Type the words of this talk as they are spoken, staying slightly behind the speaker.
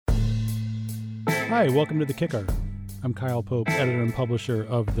Hi, welcome to The Kicker. I'm Kyle Pope, editor and publisher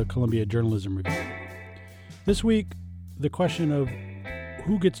of the Columbia Journalism Review. This week, the question of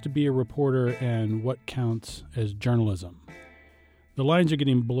who gets to be a reporter and what counts as journalism. The lines are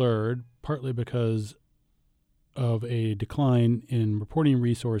getting blurred, partly because of a decline in reporting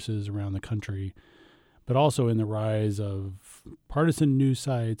resources around the country, but also in the rise of partisan news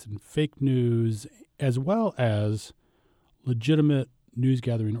sites and fake news, as well as legitimate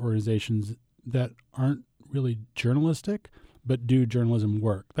news-gathering organizations that aren't really journalistic, but do journalism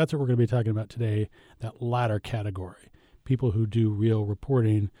work. That's what we're going to be talking about today, that latter category. People who do real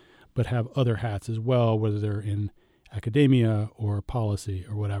reporting, but have other hats as well, whether they're in academia or policy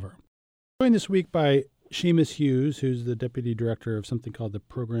or whatever. Joined this week by Seamus Hughes, who's the deputy director of something called the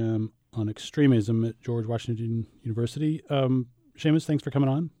Program on Extremism at George Washington University. Seamus, thanks for coming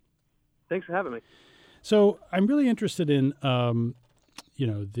on. Thanks for having me. So I'm really interested in,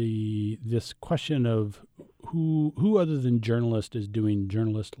 this question of who other than journalist is doing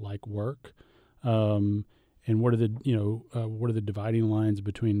journalist-like work, and what are the dividing lines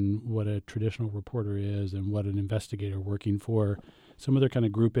between what a traditional reporter is and what an investigator working for some other kind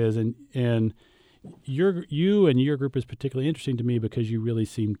of group is, and you and your group is particularly interesting to me because you really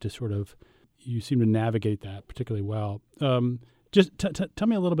seem to navigate that particularly well. Just tell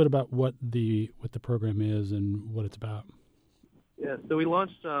me a little bit about what the program is and what it's about. Yeah, so we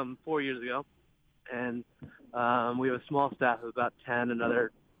launched 4 years ago, and we have a small staff of about 10,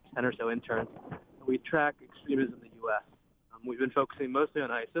 another 10 or so interns. We track extremism in the U.S. We've been focusing mostly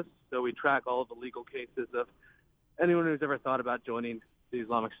on ISIS, so we track all of the legal cases of anyone who's ever thought about joining the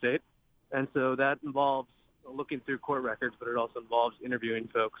Islamic State. And so that involves looking through court records, but it also involves interviewing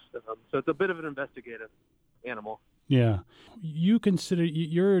folks. So it's a bit of an investigative animal. Yeah. You consider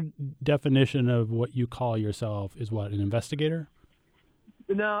your definition of what you call yourself is what, an investigator?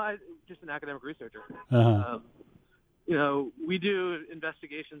 No, just an academic researcher. Uh-huh. We do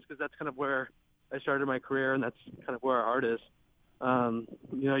investigations because that's kind of where I started my career, and that's kind of where our art is.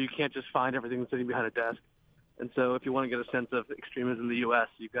 You can't just find everything sitting behind a desk. And so if you want to get a sense of extremism in the U.S.,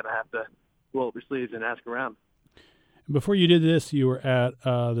 you've got to have to roll up your sleeves and ask around. Before you did this, you were at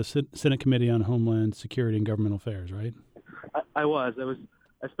the Senate Committee on Homeland Security and Governmental Affairs, right? I was.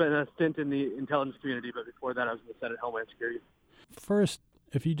 I spent a stint in the intelligence community, but before that I was in the Senate Homeland Security. First,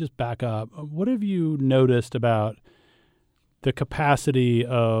 if you just back up, what have you noticed about the capacity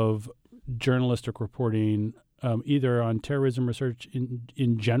of journalistic reporting, either on terrorism research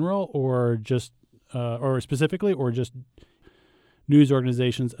in general or just or specifically, or just news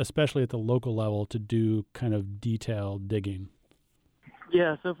organizations, especially at the local level, to do kind of detailed digging?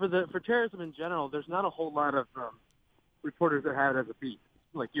 Yeah, so for terrorism in general, there's not a whole lot of reporters that have it as a beat.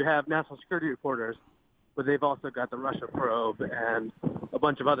 Like, you have national security reporters, but they've also got the Russia probe and a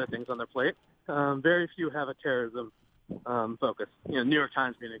bunch of other things on their plate. Very few have a terrorism focus. New York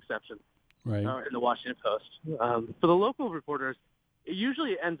Times being an exception, right? In the Washington Post. For the local reporters, it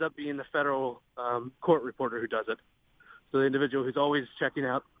usually ends up being the federal court reporter who does it. So the individual who's always checking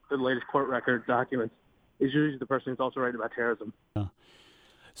out the latest court record documents is usually the person who's also writing about terrorism.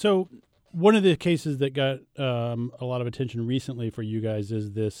 So one of the cases that got a lot of attention recently for you guys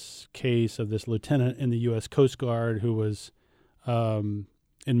is this case of this lieutenant in the U.S. Coast Guard who was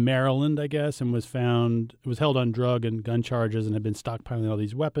in Maryland, I guess, and was held on drug and gun charges and had been stockpiling all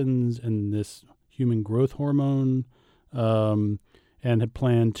these weapons and this human growth hormone, and had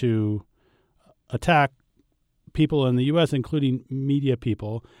planned to attack people in the U.S., including media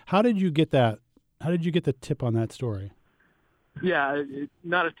people. How did you get that? How did you get the tip on that story? Yeah,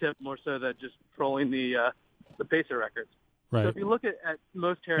 not a tip, more so that just trolling the PACER records. Right. So if you look at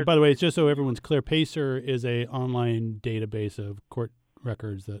most terrorists... And by the way, it's just so everyone's clear, PACER is a online database of court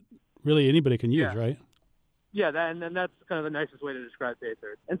records that really anybody can use, right? Yeah, and that's kind of the nicest way to describe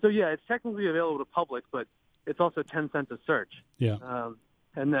PACER. And so, yeah, it's technically available to public, but it's also 10 cents a search. Yeah.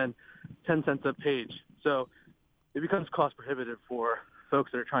 And then 10 cents a page. So it becomes cost prohibitive for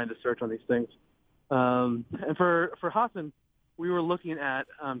folks that are trying to search on these things. And for Hassan, we were looking at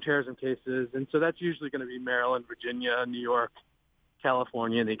terrorism cases, and so that's usually going to be Maryland, Virginia, New York,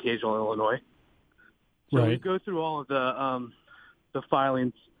 California, and the occasional Illinois. So we go through all of the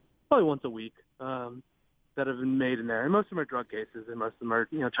filings probably once a week that have been made in there, and most of them are drug cases, and most of them are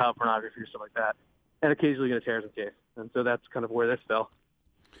child pornography or stuff like that, and occasionally get a terrorism case. And so that's kind of where this fell.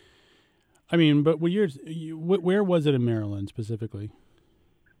 I mean, but where was it in Maryland specifically?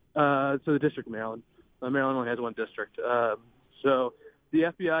 So the District of Maryland. Maryland only has one district. So the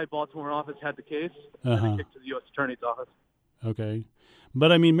FBI Baltimore office had the case, and it kicked to the U.S. Attorney's office. Okay.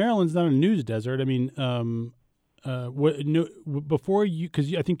 But, I mean, Maryland's not a news desert. I mean, before you,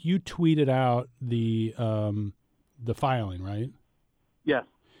 because I think you tweeted out the filing, right? Yes.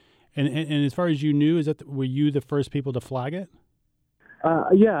 And as far as you knew, were you the first people to flag it?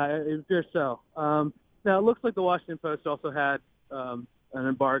 Yeah, it appears so. Now, it looks like the Washington Post also had an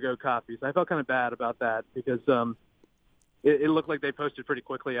embargo copy, so I felt kind of bad about that because it looked like they posted pretty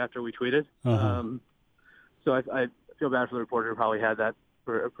quickly after we tweeted. Uh-huh. So I feel bad for the reporter who probably had that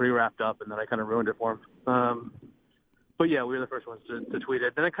pretty wrapped up, and then I kind of ruined it for him. But yeah, we were the first ones to tweet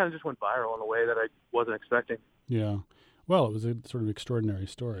it. Then it kind of just went viral in a way that I wasn't expecting. Yeah. Well, it was a sort of extraordinary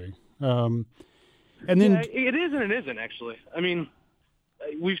story. And then it is and it isn't, actually. I mean,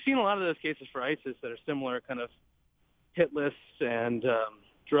 we've seen a lot of those cases for ISIS that are similar kind of hit lists and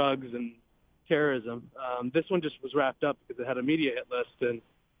drugs and terrorism. This one just was wrapped up because it had a media hit list and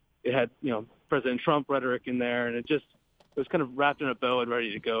it had, President Trump rhetoric in there, and it was kind of wrapped in a bow and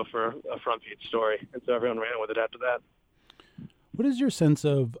ready to go for a front page story. And so everyone ran with it after that. What is your sense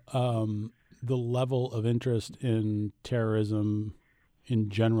of the level of interest in terrorism in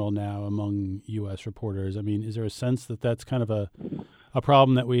general now among U.S. reporters? I mean, is there a sense that that's kind of a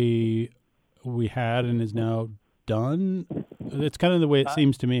problem that we had and is now done? It's kind of the way it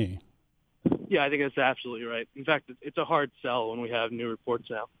seems to me. Yeah, I think that's absolutely right. In fact, it's a hard sell when we have new reports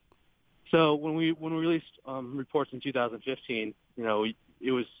now. So when we released reports in 2015,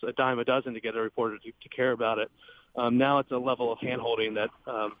 it was a dime a dozen to get a reporter to care about it. Now it's a level of hand-holding that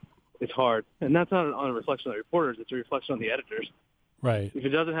it's hard. And that's not a reflection on the reporters. It's a reflection on the editors. Right. If it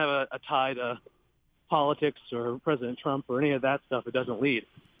doesn't have a tie to politics or President Trump or any of that stuff, it doesn't lead.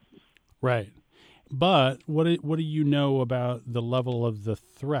 Right. But what do you know about the level of the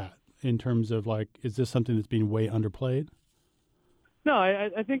threat in terms of, is this something that's being way underplayed? No,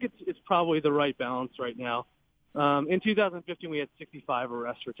 I think it's probably the right balance right now. In 2015, we had 65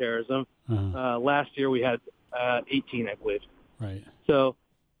 arrests for terrorism. Uh-huh. Last year, we had 18, I believe. Right. So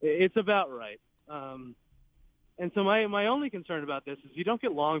it's about right. And so my only concern about this is you don't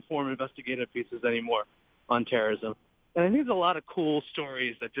get long-form investigative pieces anymore on terrorism. And I think there's a lot of cool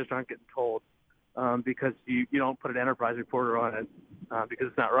stories that just aren't getting told because you don't put an enterprise reporter on it because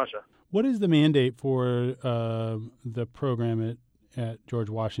it's not Russia. What is the mandate for the program at George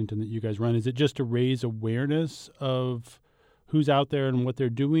Washington that you guys run? Is it just to raise awareness of who's out there and what they're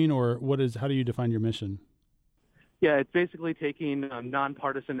doing, or how do you define your mission? Yeah, it's basically taking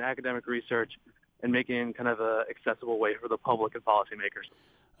nonpartisan academic research and making it kind of an accessible way for the public and policymakers.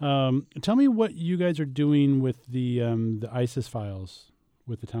 Tell me what you guys are doing with the ISIS files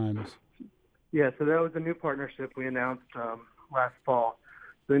with the Times. Yeah, so that was a new partnership we announced last fall.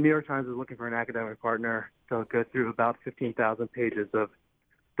 The New York Times is looking for an academic partner to go through about 15,000 pages of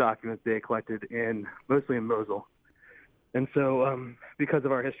documents they collected mostly in Mosul. And so because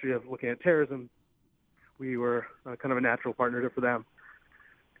of our history of looking at terrorism, we were kind of a natural partner for them.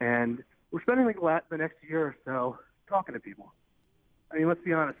 And we're spending the next year or so talking to people. I mean, let's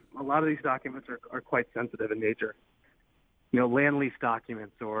be honest, a lot of these documents are quite sensitive in nature. Land lease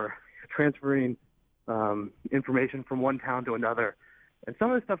documents or transferring information from one town to another. And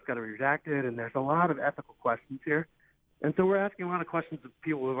some of this stuff's got to be redacted, and there's a lot of ethical questions here. And so we're asking a lot of questions of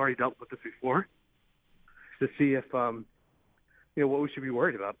people who have already dealt with this before to see if, what we should be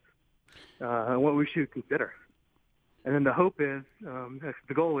worried about and what we should consider. And then the hope is,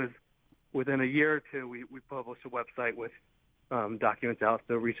 the goal is, within a year or two, we publish a website with documents out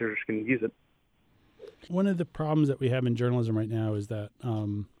so researchers can use it. One of the problems that we have in journalism right now is that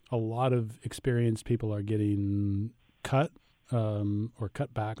a lot of experienced people are getting cut or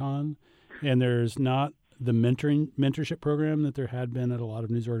cut back on, and there's not the mentorship program that there had been at a lot of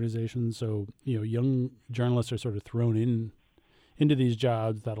news organizations. So, young journalists are sort of thrown into these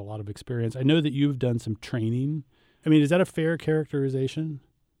jobs without a lot of experience. I know that you've done some training. I mean, is that a fair characterization?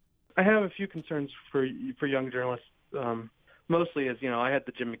 I have a few concerns for young journalists. Mostly as, I had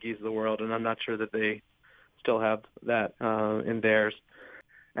the Jim McGee's of the world, and I'm not sure that they still have that in theirs.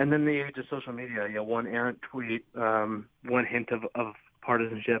 And then the age of social media, one errant tweet, one hint of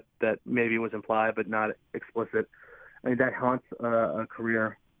partisanship that maybe was implied but not explicit. I mean, that haunts a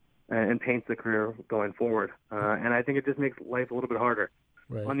career and paints the career going forward. And I think it just makes life a little bit harder.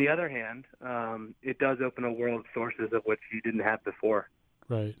 Right. On the other hand, it does open a world of sources of which you didn't have before.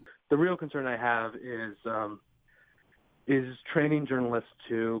 Right. The real concern I have is training journalists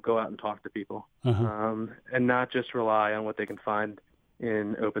to go out and talk to people, and not just rely on what they can find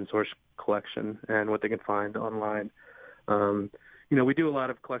in open source collection and what they can find online. We do a lot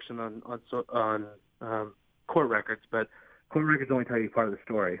of collection on court records, but court records only tell you part of the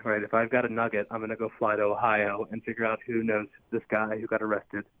story, right? If I've got a nugget, I'm going to go fly to Ohio and figure out who knows this guy who got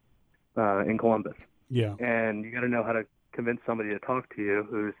arrested in Columbus. Yeah. And you got to know how to convince somebody to talk to you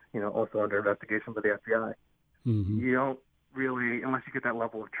who's, also under investigation by the FBI. Mm-hmm. You don't really, unless you get that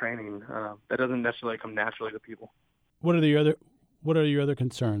level of training, that doesn't necessarily come naturally to people. What are your other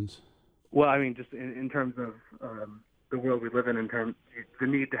concerns? Well, I mean, just in terms of the world we live in terms the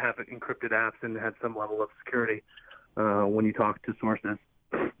need to have encrypted apps and have some level of security when you talk to sources.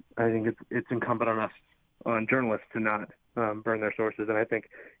 I think it's incumbent on us, on journalists, to not burn their sources. And I think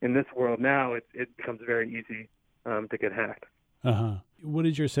in this world now, it becomes very easy to get hacked. Uh-huh. What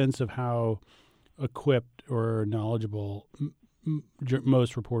is your sense of how equipped or knowledgeable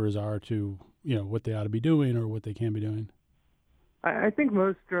most reporters are to, what they ought to be doing or what they can be doing? I think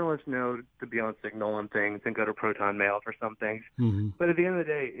most journalists know to be on Signal on things and go to Proton Mail for some things. Mm-hmm. But at the end of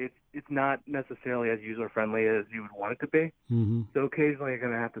the day, it's not necessarily as user-friendly as you would want it to be. Mm-hmm. So occasionally you're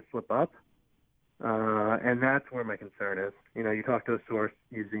going to have to slip up. And that's where my concern is. You talk to a source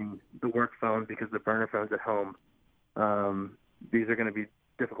using the work phone because the burner phone's at home. These are going to be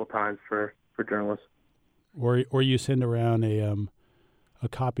difficult times for journalists. Or you send around a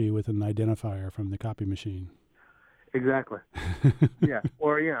copy with an identifier from the copy machine. Exactly. Yeah.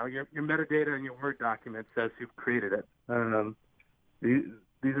 Or, your metadata in your Word document says who created it.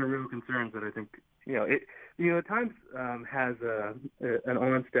 These are real concerns that I think, Times has an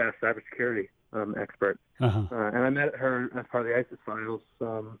on-staff cybersecurity expert. Uh-huh. And I met her as part of the ISIS files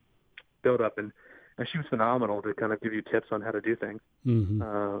build-up, and she was phenomenal to kind of give you tips on how to do things. Mm-hmm.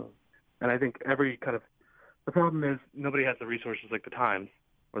 And I think the problem is nobody has the resources like the Times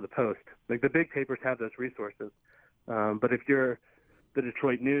or the Post. Like the big papers have those resources. But if you're the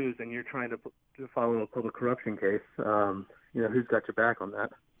Detroit News and you're trying to follow a public corruption case, who's got your back on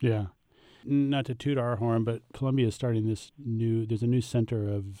that? Yeah. Not to toot our horn, but Columbia is starting there's a new center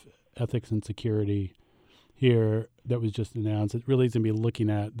of ethics and security here that was just announced. It really is going to be looking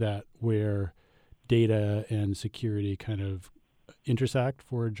at that where data and security kind of intersect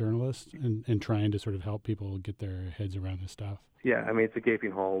for journalists and trying to sort of help people get their heads around this stuff. Yeah, I mean, it's a gaping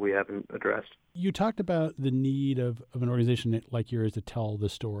hole we haven't addressed. You talked about the need of an organization like yours to tell the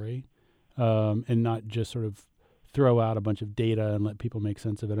story and not just sort of throw out a bunch of data and let people make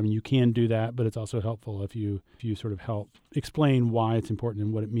sense of it. I mean, you can do that, but it's also helpful if you sort of help explain why it's important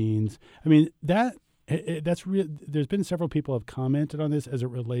and what it means. I mean, that's real. There's been several people have commented on this as it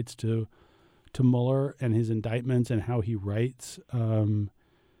relates to Mueller and his indictments and how he writes up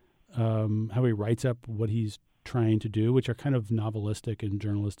what he's trying to do, which are kind of novelistic and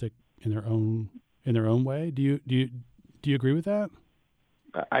journalistic in their own way. Do you agree with that?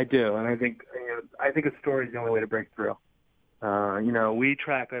 I do, and I think a story is the only way to break through. We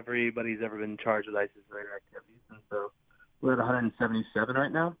track everybody's ever been charged with ISIS-related activities, and so we're at 177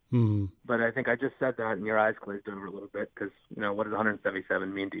 right now. Mm-hmm. But I think I just said that, and your eyes glazed over a little bit because what does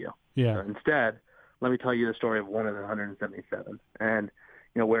 177 mean to you? Yeah. Instead, let me tell you the story of one of the 177, and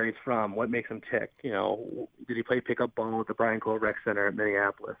where he's from, what makes him tick. Did he play pickup ball at the Brian Cole Rec Center at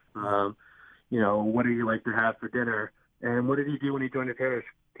Minneapolis? What did he like to have for dinner? And what did he do when he joined a terrorist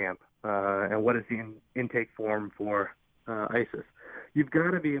camp? And what is the intake form for ISIS? You've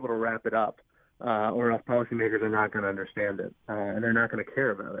got to be able to wrap it up, or else policymakers are not going to understand it, and they're not going to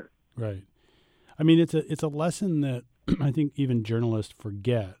care about it. Right. I mean, it's a lesson that I think even journalists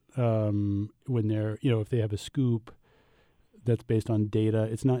forget when they're, if they have a scoop that's based on data.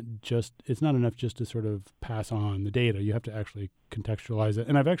 It's not enough just to sort of pass on the data. You have to actually contextualize it.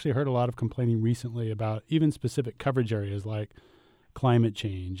 And I've actually heard a lot of complaining recently about even specific coverage areas like climate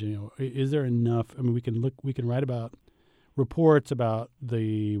change. Is there enough? I mean, we can write about reports about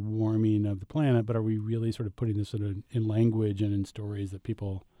the warming of the planet, but are we really sort of putting this in language and in stories that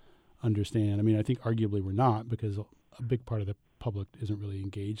people understand? I mean, I think arguably we're not, because a big part of the public isn't really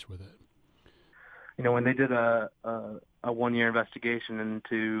engaged with it. When they did a 1-year investigation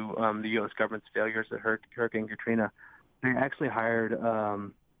into the U.S. government's failures at Hurricane Katrina, they actually hired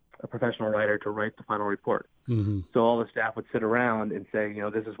a professional writer to write the final report. Mm-hmm. So all the staff would sit around and say,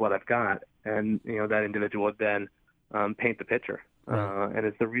 this is what I've got, and that individual would then paint the picture. Right. And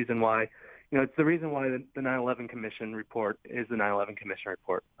it's the reason why, it's the reason why the 9/11 Commission report is the 9/11 Commission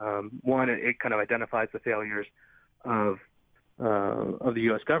report. One, it kind of identifies the failures of the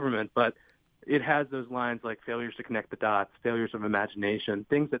U.S. government, but it has those lines like failures to connect the dots, failures of imagination,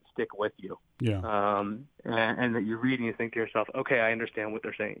 things that stick with you. Yeah. And that you read and you think to yourself, okay, I understand what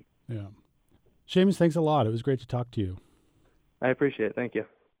they're saying. Yeah. Seamus, thanks a lot. It was great to talk to you. I appreciate it. Thank you.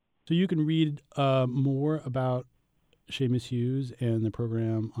 So you can read more about Seamus Hughes and the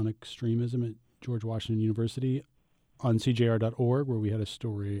program on extremism at George Washington University on cjr.org, where we had a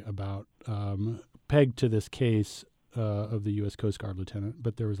story about pegged to this case of the U.S. Coast Guard lieutenant,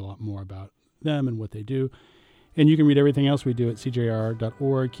 but there was a lot more about them and what they do. And you can read everything else we do at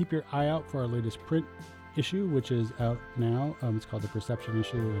cjr.org. Keep your eye out for our latest print issue, which is out now. It's called The Perception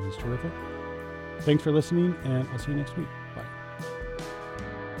Issue, and it's terrific. Thanks for listening, and I'll see you next week.